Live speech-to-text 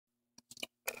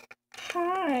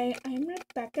Hi, I'm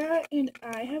Rebecca and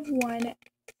I have won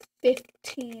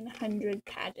 1,500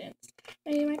 pageants.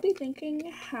 Now you might be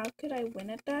thinking, how could I win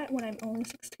at that when I'm only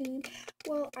 16?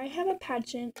 Well, I have a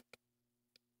pageant.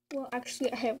 Well,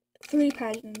 actually, I have 3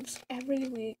 pageants every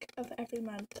week of every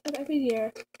month of every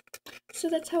year. So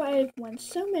that's how I've won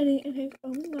so many, and I've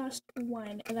only lost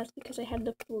one, and that's because I had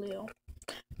the flu.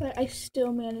 But I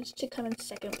still managed to come in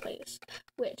second place,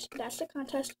 which that's the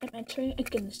contest I'm entering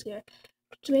again this year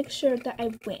to make sure that I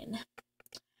win.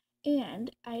 And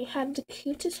I have the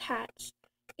cutest hats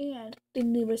and the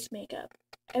newest makeup.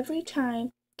 Every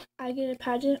time I get a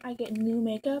pageant, I get new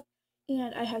makeup,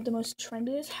 and I have the most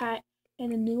trendiest hat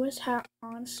and the newest hat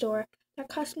on store that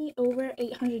cost me over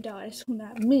 $800. Well,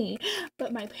 not me,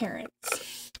 but my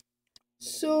parents.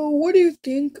 So, what do you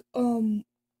think,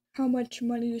 how much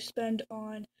money you spend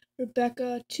on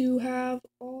Rebecca to have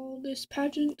all this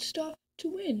pageant stuff to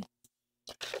win?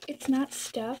 It's not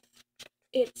stuff,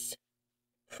 it's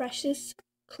precious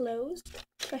clothes,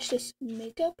 precious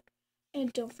makeup,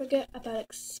 and don't forget about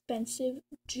expensive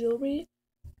jewelry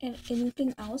and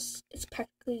anything else. It's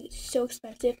practically so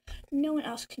expensive, no one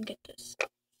else can get this.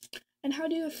 And how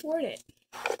do you afford it?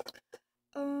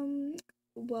 Um,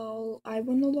 well, I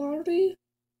won the lottery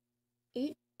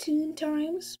 18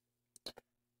 times.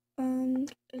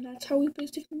 And that's how we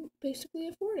basically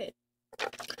afford it.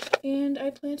 And I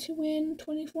plan to win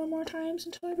 24 more times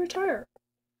until I retire.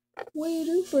 What do you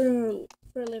do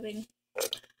for a living?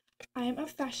 I'm a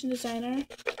fashion designer,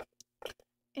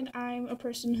 and I'm a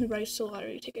person who writes the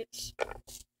lottery tickets.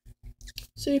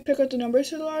 So you pick out the numbers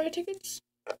for the lottery tickets?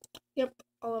 Yep,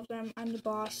 all of them. I'm the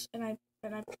boss, and I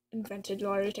invented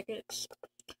lottery tickets.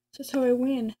 So that's how I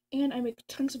win, and I make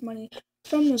tons of money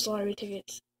from those lottery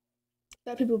tickets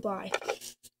that people buy.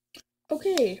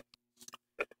 Okay,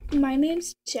 my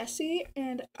name's Jessie,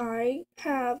 and I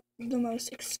have the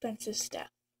most expensive stuff.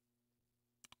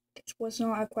 This was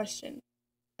not a question.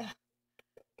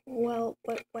 Well,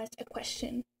 what was a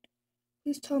question?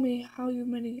 Please tell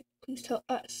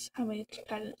us how many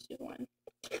pageants you've won.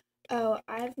 Oh,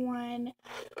 I've won,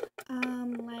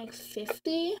 like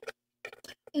 50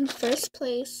 in first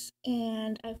place,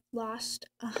 and I've lost,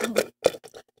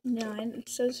 9. It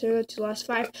says 0 to lost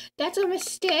 5. That's a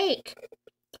mistake!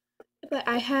 But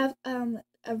I have,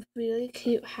 a really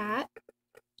cute hat,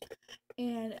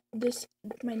 and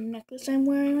my necklace I'm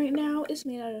wearing right now is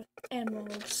made out of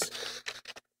emeralds.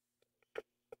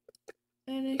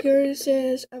 And here it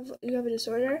says, you have a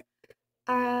disorder?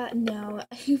 No.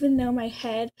 Even though my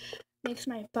head makes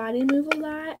my body move a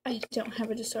lot, I don't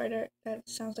have a disorder. That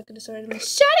sounds like a disorder to me.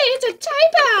 Shut it! It's a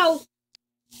typo!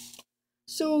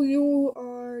 So you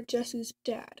are Jesse's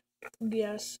dad?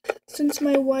 Yes. Since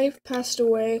my wife passed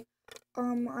away,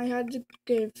 I had to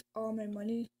give all my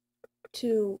money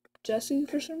to Jesse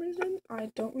for some reason.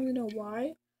 I don't really know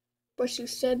why, but she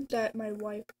said that my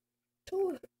wife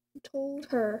told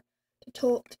her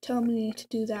to tell me to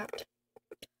do that.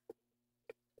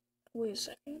 Wait a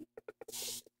second.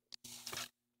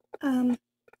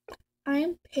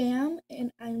 I'm Pam,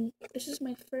 and this is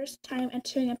my first time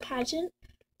entering a pageant,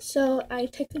 so I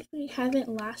technically haven't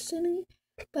lost any,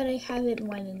 but I haven't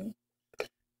won any.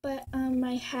 But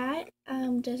my hat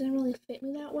doesn't really fit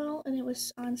me that well, and it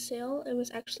was on sale. It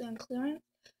was actually on clearance,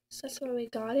 so that's where we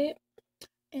got it.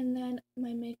 And then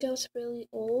my makeup's really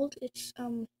old. It's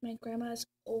my grandma's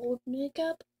old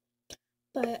makeup,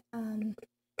 but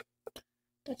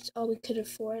that's all we could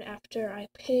afford after I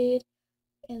paid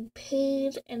and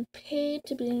paid and paid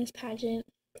to be in this pageant.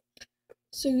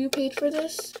 So you paid for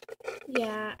this?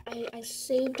 Yeah, I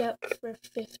saved up for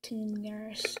 15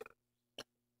 years.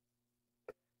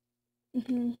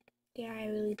 Yeah, I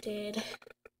really did.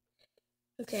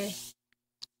 Okay.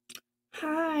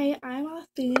 Hi, I'm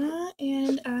Athena,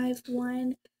 and I've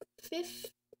won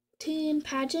 15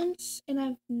 pageants, and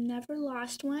I've never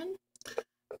lost one.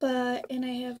 And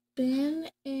I have been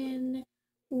in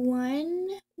one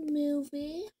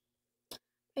movie.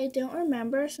 I don't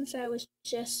remember since I was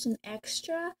just an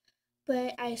extra,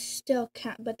 but I still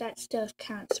count. But that still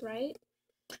counts, right?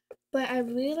 But I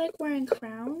really like wearing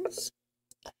crowns,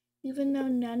 even though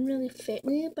none really fit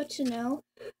me. But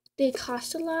they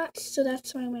cost a lot, so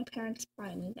that's why my parents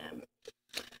buy me them.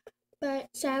 But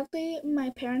sadly,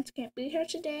 my parents can't be here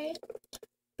today.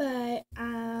 But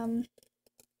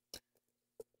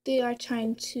they are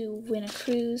trying to win a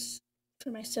cruise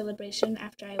for my celebration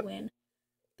after I win.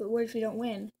 But what if we don't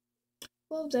win?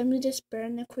 Well, then we just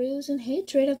burn the cruise in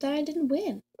hatred of that I didn't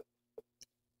win.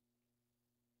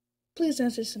 Please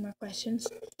answer some more questions.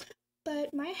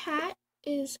 But my hat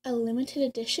is a limited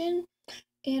edition,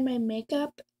 and my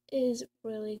makeup is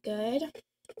really good.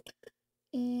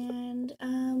 And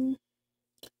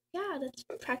that's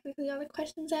practically all the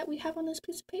questions that we have on this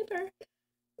piece of paper.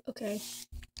 Okay.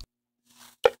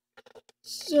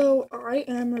 So I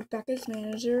am Rebecca's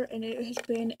manager, and it has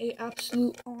been an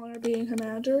absolute honor being her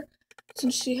manager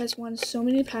since she has won so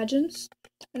many pageants,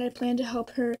 and I plan to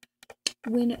help her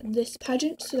win this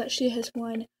pageant so that she has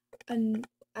won and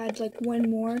add like one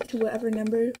more to whatever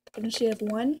number she have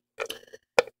won.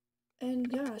 And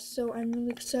yeah, so I'm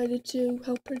really excited to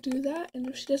help her do that. And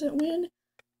if she doesn't win,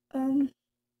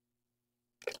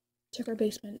 check our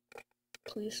basement,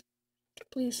 please.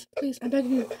 Please, I'm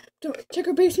begging you, don't check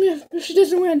her basement if she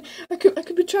doesn't win. I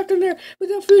could be trapped in there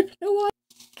without food, no water.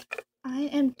 I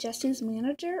am Jesse's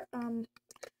manager,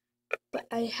 but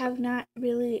I have not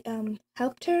really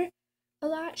helped her a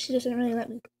lot. She doesn't really let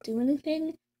me do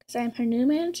anything because I'm her new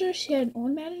manager. She had an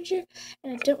old manager,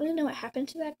 and I don't really know what happened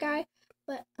to that guy.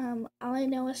 But all I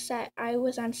know is that I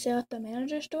was on sale at the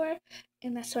manager store,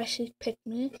 and that's why she picked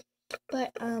me.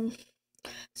 But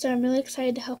so I'm really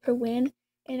excited to help her win,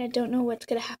 and I don't know what's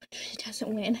gonna happen if she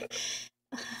doesn't win.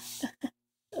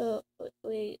 Oh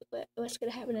wait, what's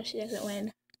gonna happen if she doesn't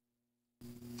win?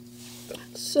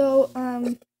 So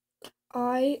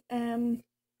I am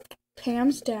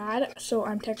Pam's dad, so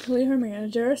I'm technically her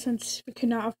manager since we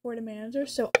cannot afford a manager.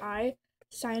 So I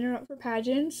sign her up for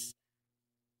pageants,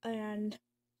 and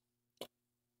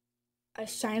I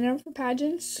sign her up for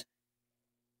pageants,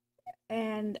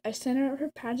 and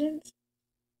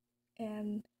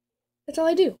and that's all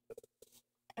I do.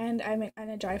 And I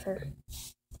drive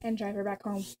her back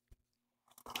home.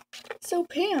 So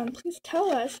Pam, please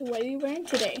tell us, what are you wearing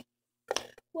today?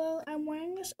 Well, I'm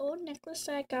wearing this old necklace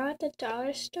that I got at the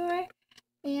dollar store,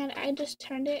 and I just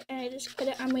turned it and I just put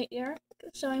it on my ear,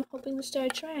 so I'm hoping to start a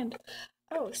trend.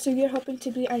 Oh, so you're hoping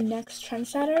to be our next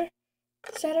trendsetter?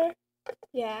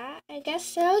 Yeah, I guess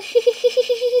so.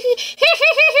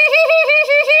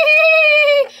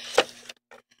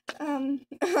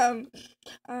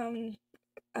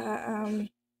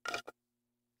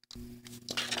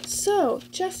 So,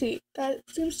 Jessie, that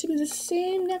seems to be the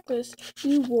same necklace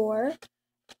you wore,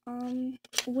 when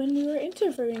we were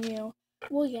interviewing you.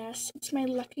 Well, yes, it's my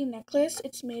lucky necklace.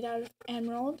 It's made out of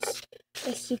emeralds.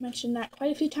 Yes, you've mentioned that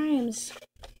quite a few times.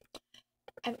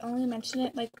 I've only mentioned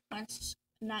it like once,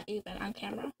 not even on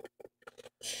camera.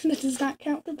 That does not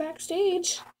count for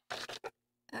backstage.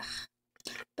 Ugh.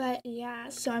 But yeah,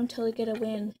 so I'm totally gonna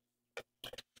win.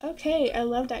 Okay, I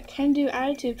love that can-do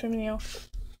attitude from you.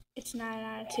 It's not an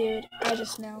attitude, I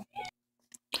just know.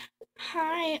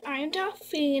 Hi, I'm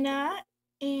Delphina,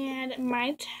 and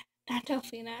not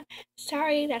Delphina.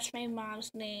 Sorry, that's my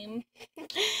mom's name.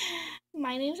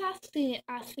 My name's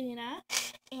Athena,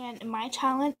 and my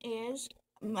talent is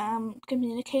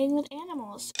communicating with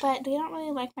animals. But they don't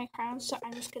really like my crown, so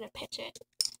I'm just gonna pitch it.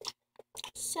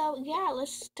 So yeah,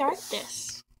 let's start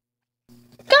this.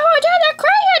 Go to the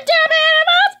crate, damn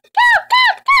animals! Go, go,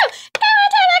 go! Go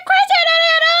into the crate,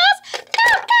 animals! Go,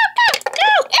 go, go! Go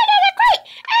into the crate!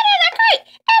 Into the crate!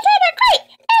 Into the crate!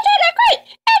 Into the crate!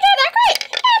 Into the crate!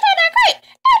 Into the crate!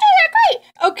 Into the crate!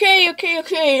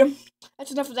 Okay.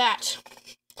 That's enough of that.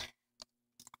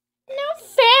 No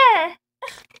fair!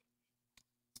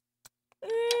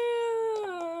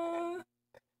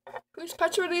 Whose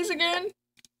pets were these again?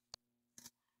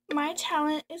 My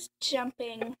talent is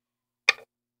jumping.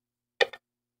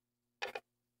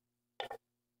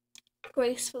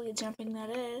 Gracefully jumping, that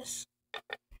is.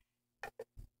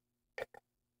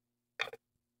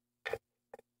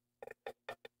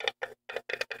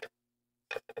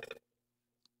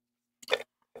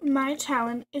 My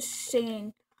talent is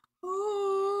singing.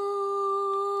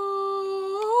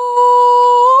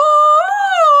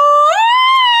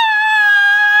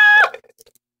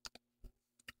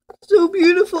 So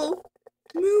beautiful.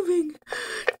 Moving.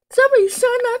 Somebody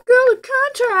sign that girl a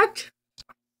contract.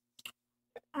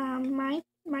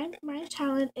 My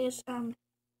talent is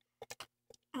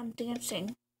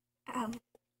dancing.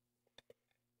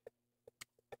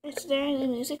 Is there any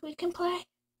music we can play?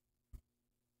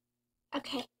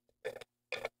 Okay.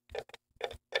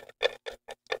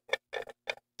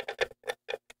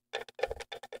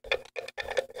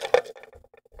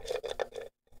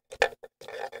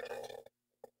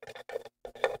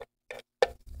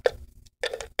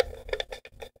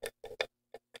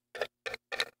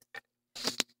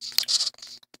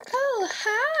 Oh,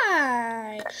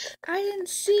 hi! I didn't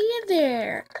see you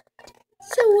there.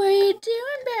 So what are you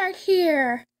doing back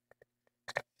here?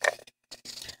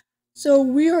 So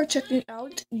we are checking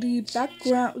out the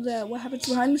background, what happens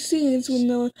behind the scenes when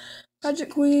the pageant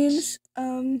queens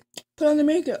put on their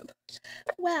makeup.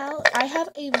 Well, I have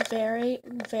a very,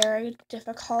 very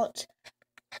difficult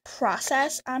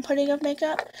process on putting of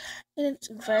makeup, and it's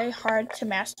very hard to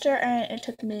master, and it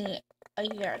took me a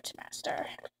year to master.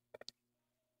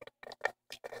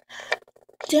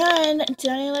 Done! Don't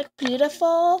I look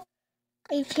beautiful?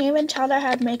 You can't even tell that I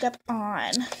have makeup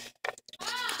on.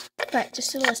 But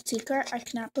just a little secret, I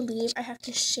cannot believe I have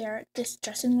to share this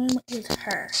dressing room with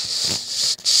her.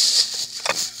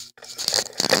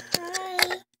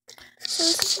 Hi. So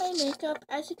this is my makeup.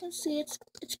 As you can see, it's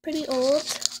pretty old.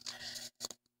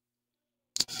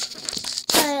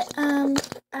 But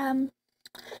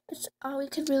it's all we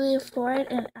could really afford,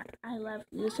 and I love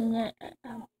using it.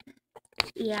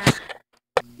 Yeah.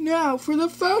 Now for the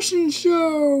fashion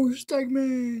show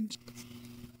segment.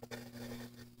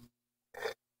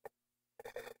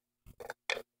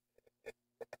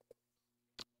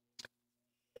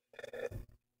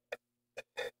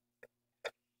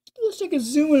 Let's take a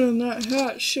zoom in on that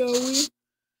hat, shall we?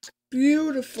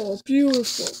 Beautiful,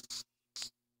 beautiful.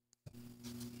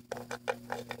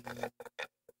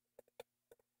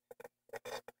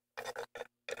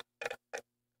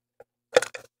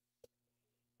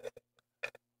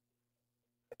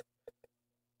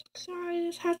 Sorry,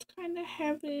 this hat's kind of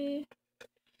heavy.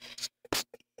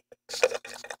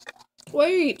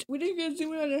 Wait, we didn't get a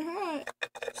zoom in on your hat.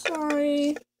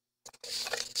 Sorry.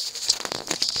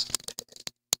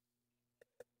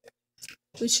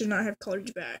 We should not have called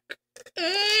you back.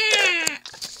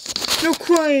 No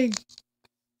crying!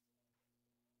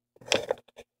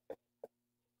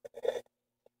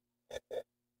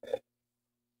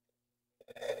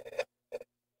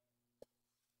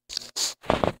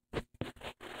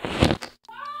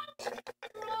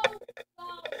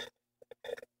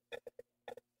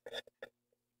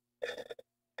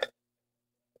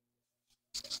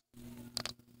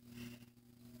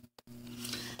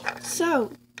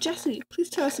 So, Jessie, please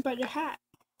tell us about your hat.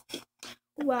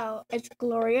 Well, it's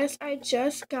glorious. I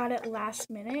just got it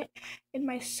last minute, and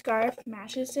my scarf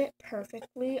matches it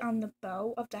perfectly on the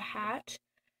bow of the hat.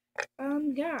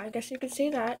 Yeah, I guess you could say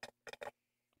that.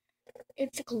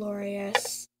 It's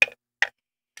glorious.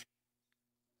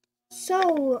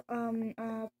 So,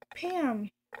 Pam,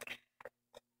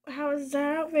 how's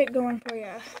that outfit going for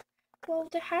you? Well,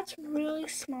 the hat's really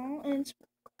small, and it's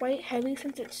quite heavy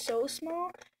since it's so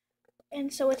small,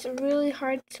 and so it's really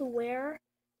hard to wear,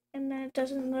 and then it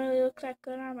doesn't really look that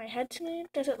good on my head to me.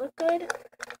 Does it look good?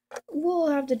 We'll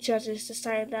have the judges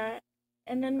decide that.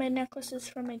 And then my necklace is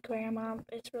from my grandma.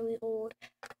 It's really old.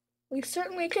 We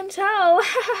certainly can tell.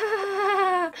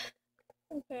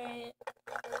 Okay.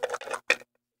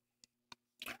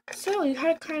 So, you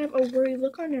had kind of a worried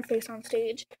look on your face on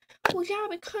stage. Well, yeah,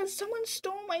 because someone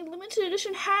stole my limited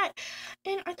edition hat,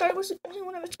 and I thought it was the only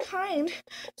one of its kind.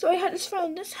 So I had to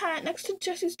find this hat next to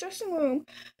Jessie's dressing room,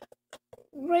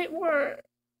 right where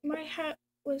my hat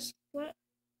was. What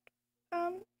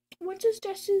does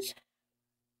Jessie's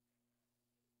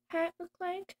hat look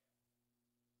like?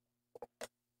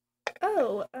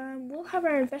 Oh, we'll have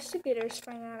our investigators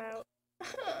find that out.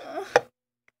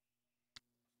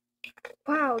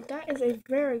 Wow, that is a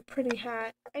very pretty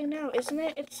hat. I know, isn't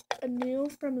it? It's a new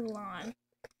from Milan.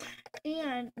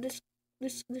 And this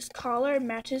collar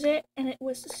matches it, and it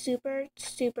was super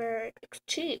cheap.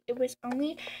 It was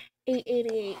only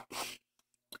 $8.88.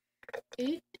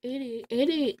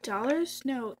 $88?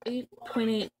 No,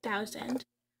 8.8 thousand.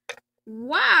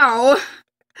 Wow!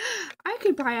 I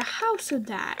could buy a house with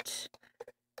that.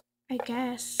 I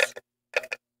guess.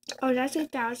 Oh, did I say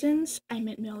thousands? I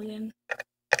meant million.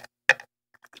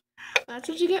 That's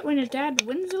what you get when your dad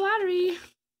wins the lottery.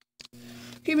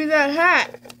 Give me that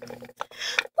hat.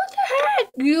 What the heck?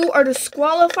 You are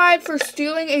disqualified for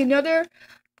stealing another.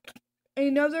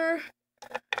 I'm out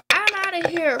of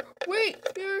here. Wait,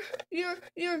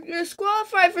 you're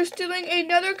disqualified for stealing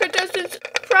another contestant's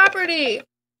property.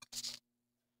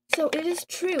 So it is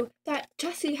true that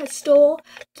Jessie has stole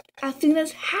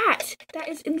Athena's hat. That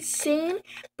is insane,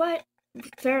 but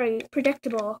very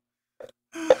predictable.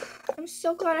 I'm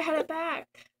so glad I had it back.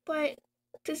 But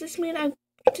does this mean I'm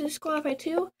disqualified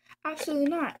too? Absolutely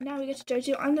not. Now we get to judge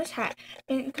you on this hat.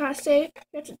 And you gotta say,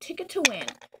 you have a ticket to win.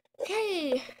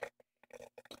 Yay!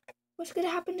 What's gonna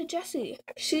happen to Jessie?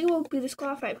 She will be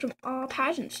disqualified from all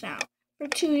pageants now for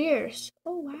 2 years.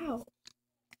 Oh, wow.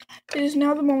 It is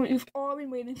now the moment you've all been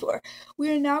waiting for.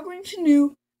 We are now going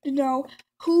to know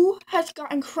who has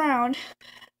gotten crowned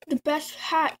the Best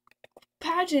Hat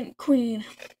Pageant Queen.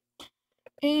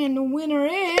 And the winner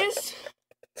is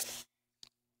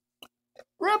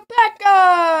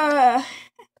Rebecca!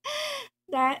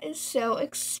 That is so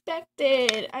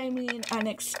expected. I mean,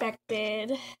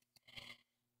 unexpected.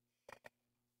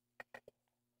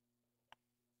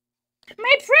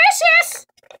 My precious!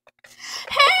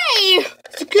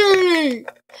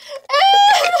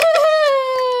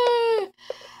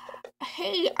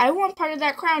 Hey, I want part of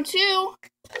that crown too.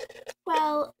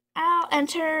 Well, I'll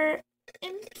enter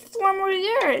in 4 more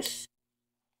years.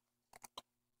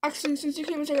 Actually, since you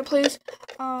came in second place,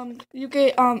 you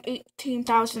get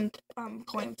 18,000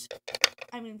 coins.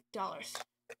 I mean dollars.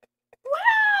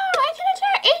 Wow! I can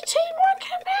enter 18 more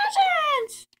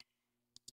pageants.